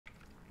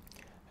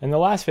In the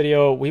last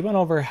video, we went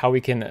over how we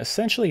can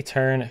essentially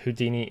turn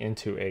Houdini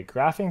into a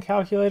graphing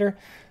calculator,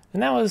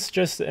 and that was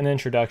just an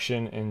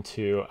introduction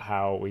into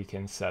how we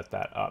can set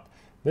that up.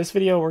 This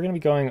video, we're going to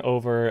be going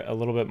over a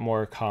little bit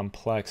more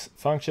complex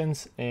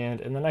functions, and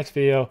in the next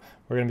video,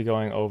 we're going to be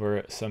going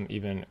over some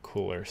even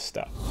cooler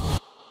stuff.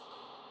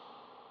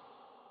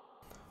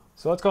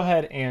 So let's go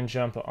ahead and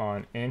jump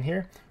on in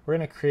here. We're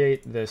going to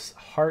create this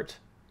heart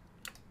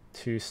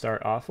to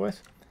start off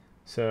with.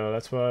 So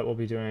that's what we'll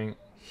be doing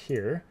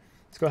here.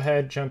 Let's go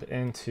ahead, jump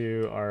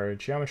into our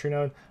geometry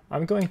node.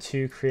 I'm going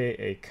to create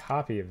a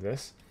copy of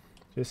this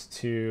just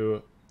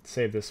to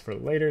save this for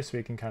later so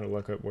we can kind of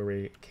look at where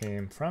we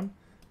came from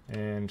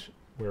and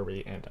where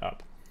we end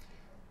up.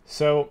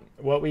 So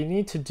what we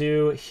need to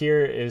do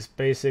here is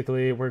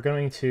basically we're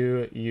going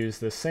to use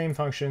the same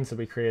functions that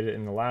we created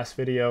in the last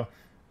video,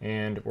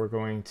 and we're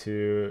going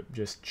to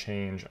just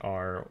change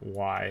our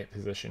Y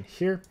position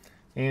here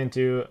and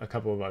do a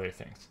couple of other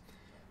things,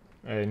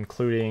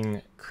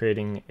 including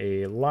creating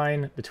a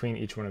line between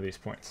each one of these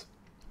points.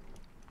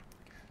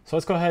 So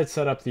let's go ahead and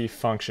set up the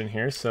function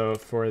here. So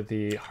for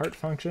the heart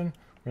function,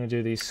 we're going to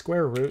do the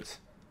square root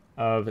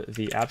of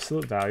the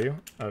absolute value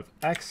of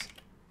x,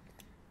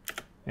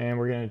 and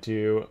we're going to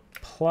do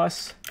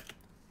plus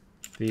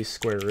the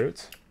square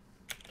root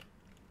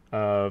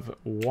of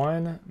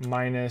 1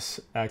 minus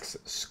x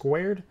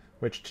squared,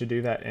 which to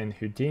do that in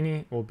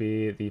Houdini will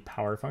be the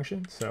power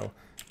function. So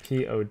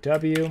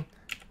POW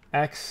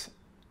x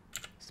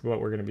what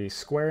we're going to be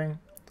squaring,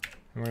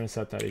 and we're going to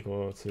set that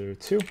equal to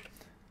 2.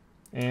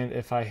 And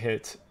if I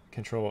hit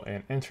Control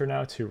and Enter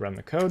now to run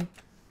the code,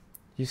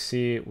 you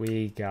see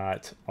we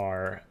got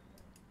our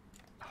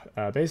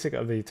basic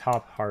of the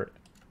top heart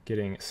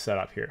getting set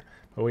up here.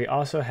 But we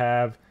also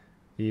have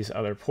these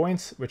other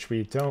points which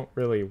we don't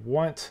really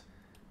want.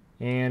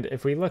 And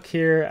if we look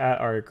here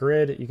at our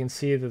grid, you can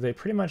see that they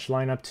pretty much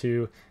line up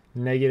to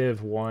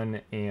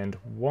 -1 and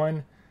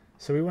 1.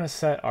 So we want to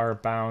set our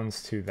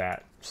bounds to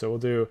that. So we'll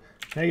do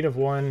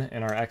 -1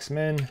 in our x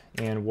min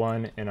and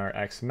 1 in our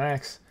x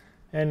max.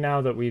 And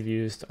now that we've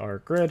used our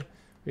grid,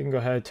 we can go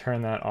ahead and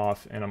turn that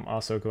off. And I'm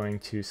also going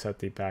to set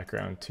the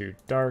background to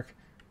dark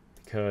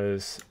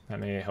because that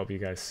may help you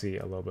guys see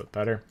a little bit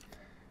better.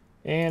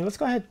 And let's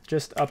go ahead and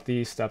just up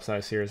the step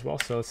size here as well.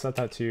 So let's set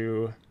that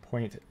to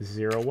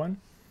 0.01.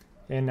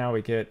 And now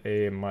we get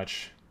a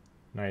much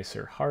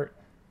nicer heart.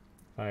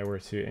 If I were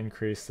to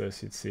increase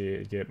this, you'd see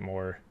it get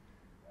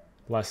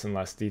less and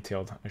less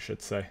detailed, I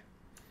should say.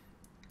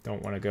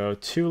 Don't want to go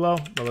too low,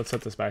 but let's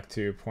set this back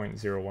to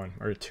 0.01,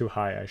 or too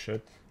high, I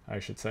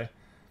should say.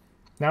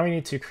 Now we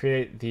need to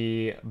create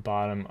the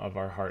bottom of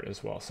our heart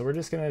as well. So we're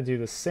just going to do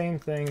the same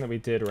thing that we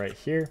did right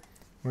here.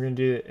 We're going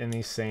to do it in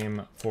the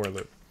same for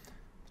loop.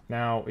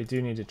 Now we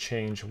do need to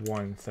change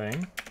one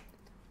thing.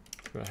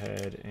 Let's go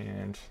ahead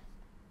and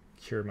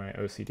cure my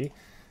OCD.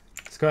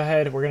 Let's go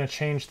ahead, we're going to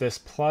change this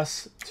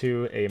plus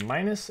to a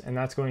minus, and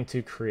that's going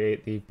to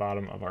create the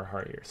bottom of our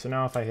heart here. So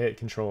now if I hit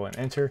Control and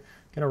Enter,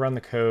 I'm going to run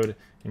the code,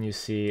 and you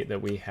see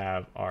that we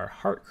have our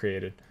heart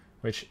created,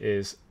 which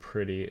is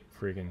pretty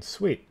freaking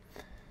sweet.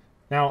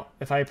 Now,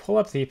 if I pull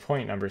up the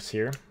point numbers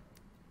here,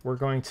 we're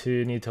going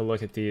to need to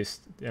look at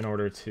these in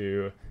order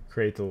to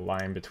create the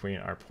line between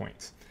our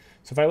points.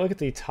 So if I look at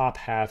the top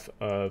half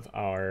of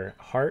our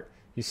heart,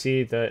 you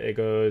see that it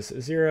goes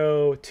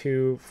 0,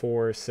 2,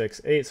 4,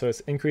 6, 8. So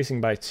it's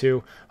increasing by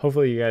 2.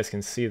 Hopefully you guys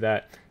can see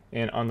that.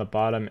 And on the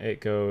bottom,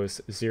 it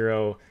goes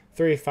 0,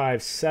 3,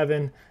 5,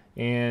 7.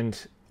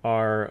 And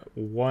our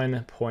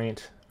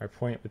point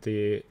with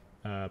the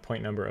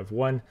point number of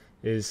 1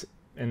 is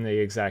in the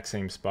exact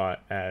same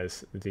spot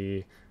as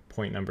the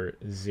point number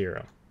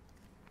 0.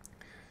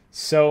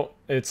 So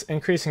it's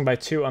increasing by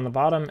 2 on the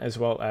bottom as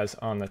well as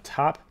on the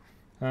top.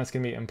 And that's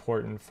going to be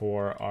important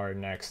for our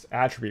next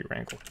attribute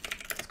wrangle.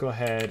 Let's go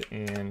ahead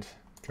and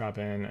drop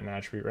in an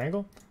attribute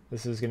wrangle.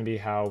 This is going to be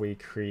how we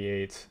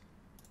create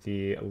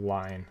the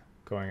line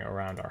going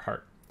around our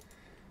heart.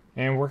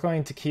 And we're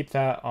going to keep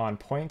that on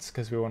points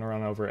because we want to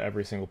run over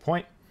every single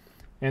point.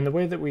 And the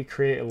way that we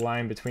create a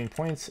line between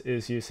points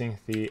is using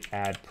the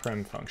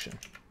addPrim function.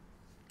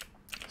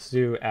 Let's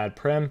do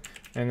addPrim,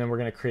 and then we're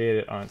going to create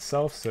it on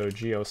itself, so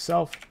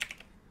geoself.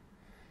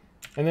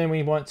 And then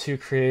we want to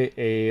create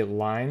a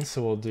line,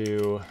 so we'll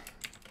do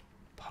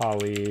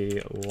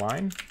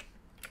polyline.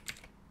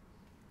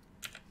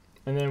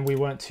 And then we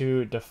want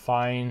to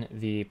define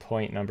the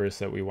point numbers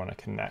that we want to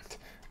connect.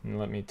 And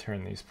let me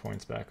turn these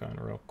points back on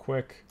real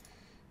quick.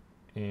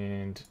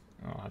 And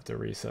I'll have to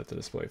reset the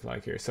display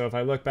flag here. So if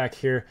I look back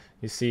here,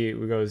 you see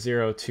we go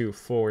 0, 2,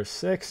 4,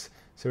 6.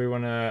 So we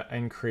want to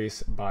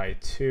increase by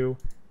 2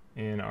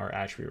 in our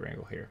attribute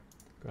wrangle here.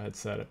 Go ahead and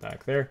set it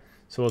back there.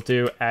 So we'll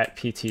do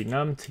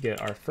 @ptnum to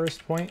get our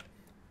first point.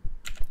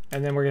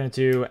 And then we're going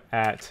to do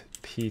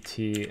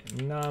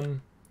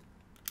 @ptnum.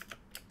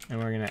 And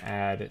we're going to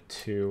add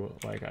 2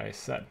 like I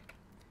said.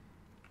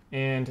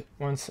 And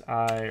once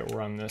I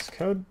run this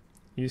code,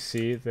 you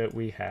see that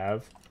we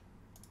have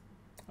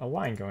a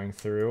line going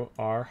through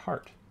our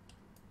heart.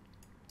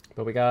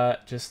 But we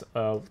got just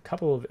a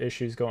couple of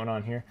issues going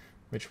on here.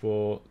 which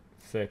we'll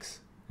fix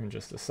in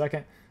just a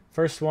second.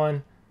 First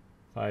one,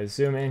 if I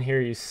zoom in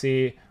here, you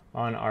see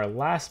on our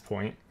last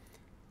point,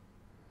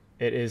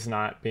 it is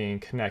not being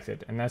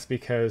connected. And that's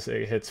because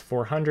it hits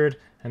 400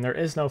 and there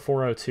is no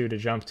 402 to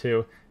jump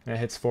to, and it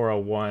hits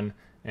 401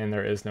 and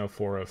there is no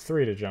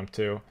 403 to jump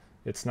to.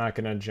 It's not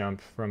going to jump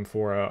from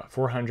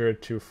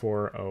 400 to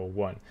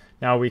 401.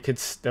 Now we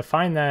could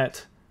define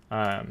that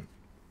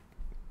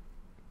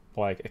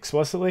like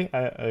explicitly.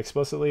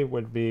 Explicitly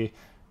would be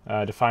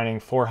defining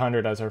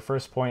 400 as our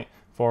first point,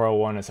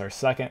 401 as our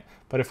second.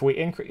 But if we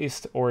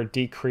increased or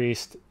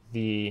decreased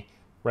the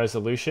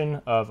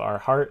resolution of our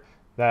heart,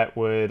 that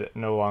would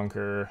no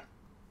longer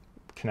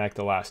connect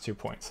the last 2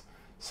 points.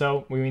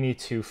 So we need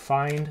to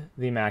find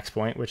the max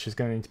point, which is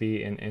going to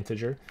be an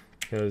integer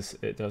because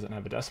it doesn't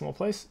have a decimal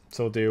place.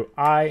 So we'll do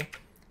I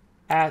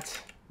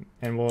at,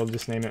 and we'll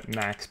just name it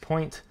max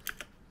point.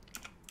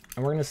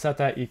 And we're going to set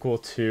that equal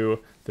to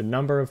the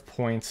number of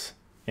points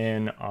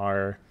in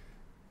our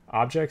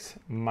object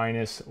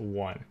minus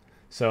 1.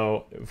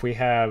 So if we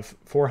have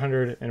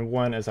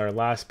 401 as our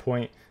last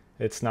point,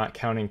 it's not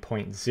counting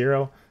point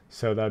 0.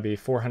 So that'd be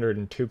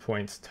 402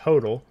 points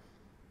total.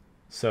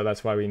 So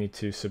that's why we need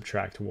to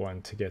subtract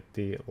 1 to get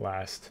the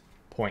last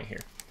point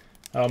here.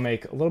 That'll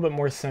make a little bit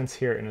more sense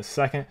here in a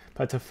second.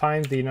 But to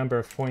find the number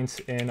of points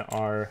in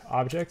our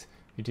object,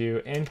 we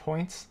do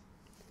endpoints.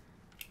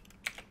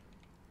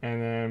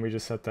 And then we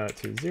just set that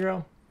to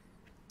 0.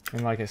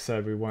 And like I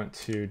said, we want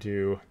to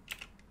do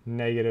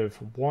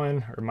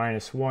 -1 or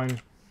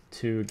 -1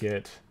 to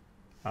get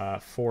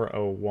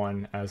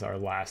 401 as our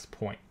last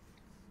point.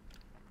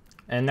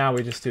 And now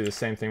we just do the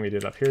same thing we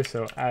did up here.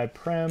 So add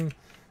prem.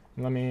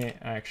 Let me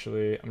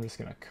actually, I'm just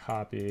going to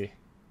copy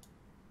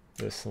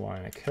this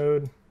line of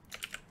code.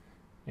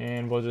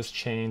 And we'll just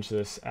change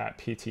this at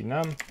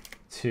ptnum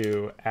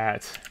to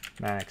at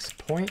max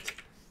point,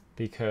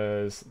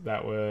 because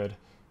that would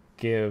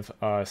give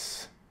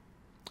us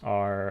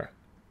our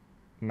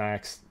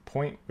max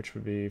point, which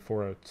would be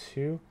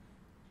 402.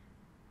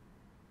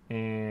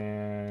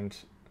 And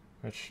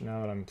which,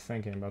 now that I'm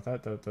thinking about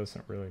that, that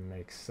doesn't really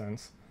make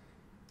sense,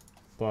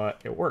 but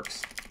it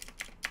works.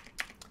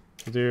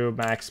 We'll do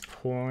max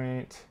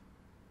point.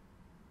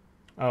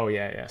 Oh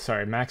yeah,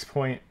 sorry, max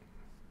point.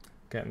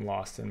 Getting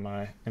lost in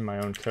my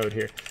own code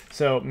here.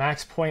 So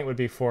max point would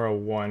be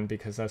 401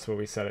 because that's what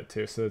we set it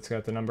to. So it's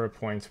got the number of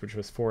points, which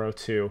was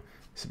 402.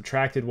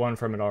 Subtracted 1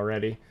 from it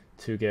already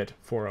to get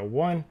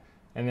 401.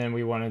 And then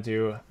we want to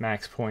do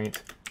max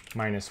point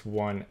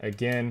 -1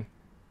 again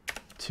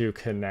to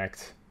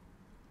connect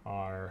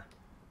our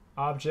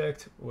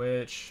object,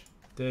 which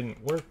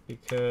didn't work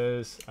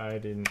because I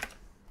didn't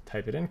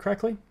type it in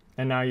correctly.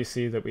 And now you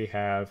see that we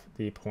have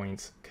the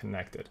points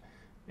connected.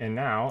 And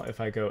now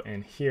if I go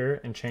in here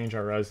and change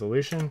our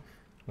resolution,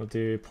 we'll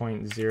do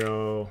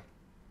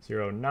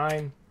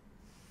 0.009.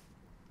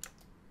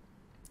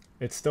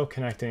 It's still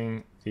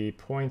connecting the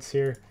points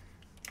here.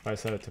 If I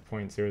set it to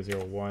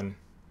 0.001,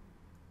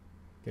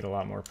 get a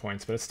lot more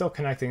points, but it's still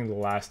connecting the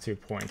last 2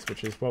 points,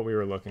 which is what we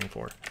were looking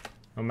for.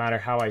 No matter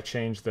how I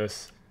change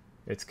this,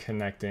 it's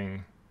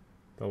connecting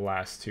the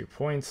last 2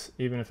 points,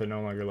 even if it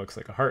no longer looks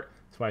like a heart.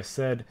 That's why I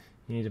said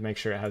you need to make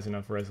sure it has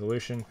enough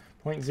resolution.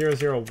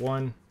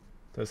 0.001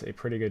 does a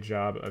pretty good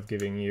job of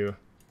giving you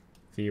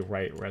the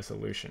right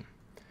resolution.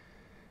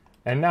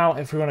 And now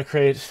if we want to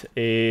create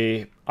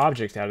a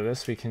object out of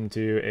this, we can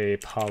do a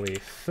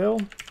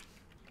polyfill.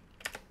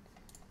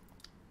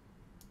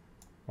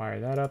 Wire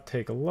that up,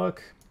 take a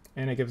look,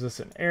 and it gives us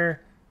an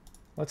error.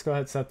 Let's go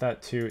ahead and set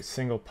that to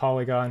single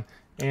polygon,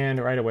 and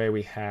right away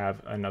we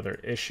have another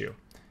issue.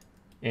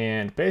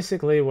 And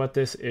basically what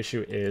this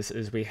issue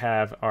is we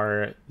have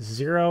our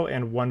 0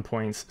 and 1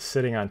 points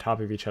sitting on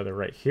top of each other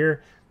right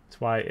here. That's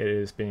why it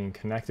is being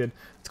connected.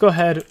 Let's go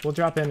ahead, we'll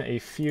drop in a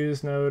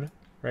fuse node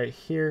right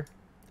here,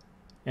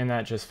 and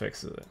that just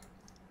fixes it.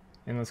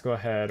 And let's go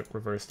ahead,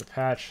 reverse the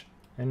patch,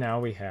 and now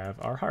we have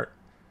our heart.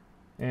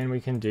 And we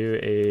can do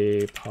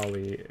a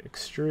poly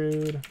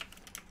extrude,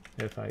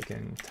 if I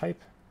can type.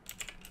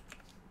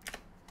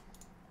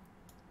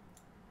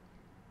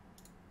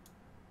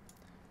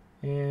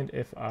 And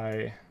if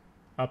I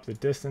up the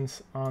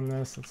distance on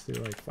this, let's do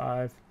like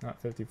 5, not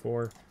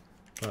 54,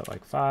 but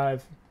like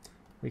 5.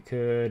 We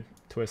could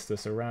twist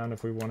this around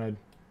if we wanted,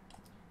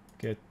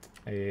 get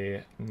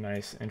a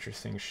nice,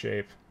 interesting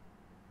shape,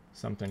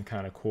 something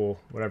kind of cool,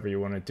 whatever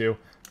you want to do.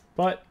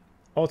 But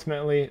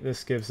ultimately,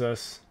 this gives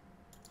us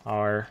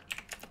our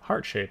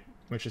heart shape,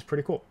 which is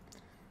pretty cool.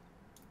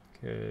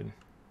 Could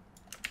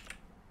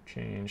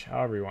change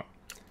however you want.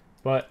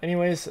 But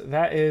anyways,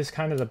 that is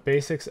kind of the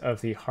basics of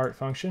the heart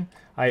function.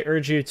 I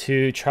urge you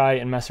to try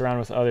and mess around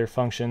with other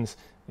functions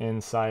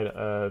inside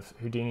of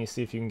Houdini,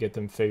 see if you can get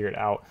them figured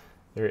out.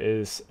 There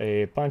is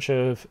a bunch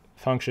of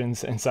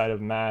functions inside of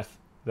math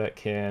that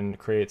can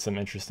create some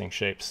interesting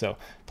shapes. So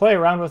play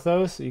around with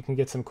those so you can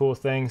get some cool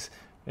things.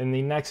 In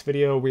the next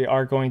video, we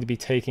are going to be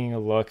taking a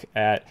look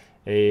at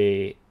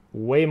a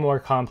way more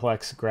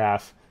complex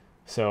graph.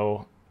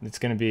 So it's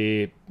going to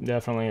be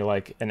definitely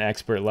like an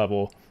expert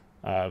level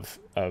of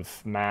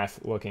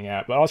math looking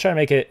at, but I'll try to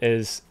make it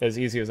as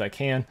easy as I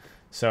can.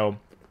 So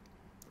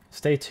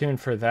stay tuned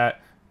for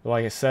that.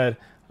 Like I said,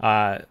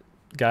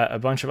 got a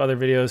bunch of other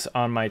videos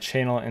on my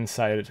channel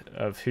inside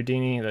of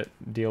Houdini that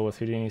deal with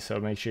Houdini, so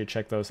make sure you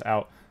check those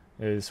out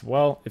as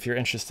well if you're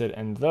interested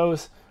in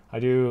those. I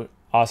do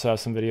also have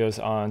some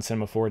videos on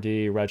Cinema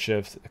 4D,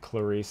 Redshift,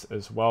 Clarice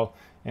as well.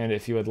 And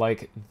if you would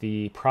like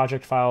the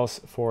project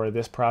files for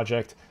this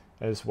project,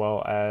 as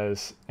well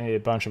as a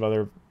bunch of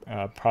other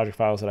project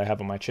files that I have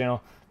on my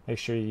channel, make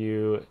sure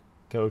you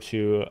go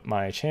to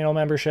my channel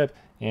membership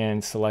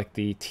and select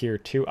the tier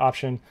 2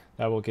 option.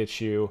 That will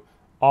get you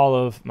all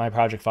of my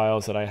project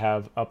files that I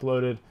have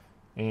uploaded,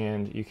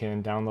 and you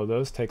can download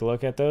those, take a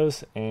look at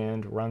those,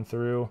 and run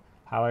through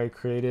how I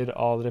created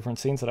all the different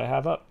scenes that I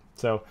have up.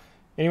 So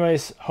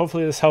anyways,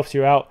 hopefully this helps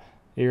you out.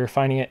 You're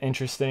finding it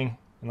interesting,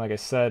 and like I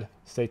said,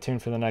 stay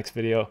tuned for the next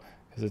video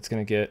because it's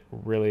going to get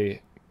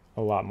really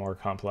a lot more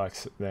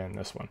complex than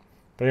this one.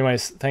 But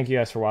anyways, thank you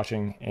guys for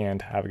watching, and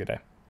have a good day.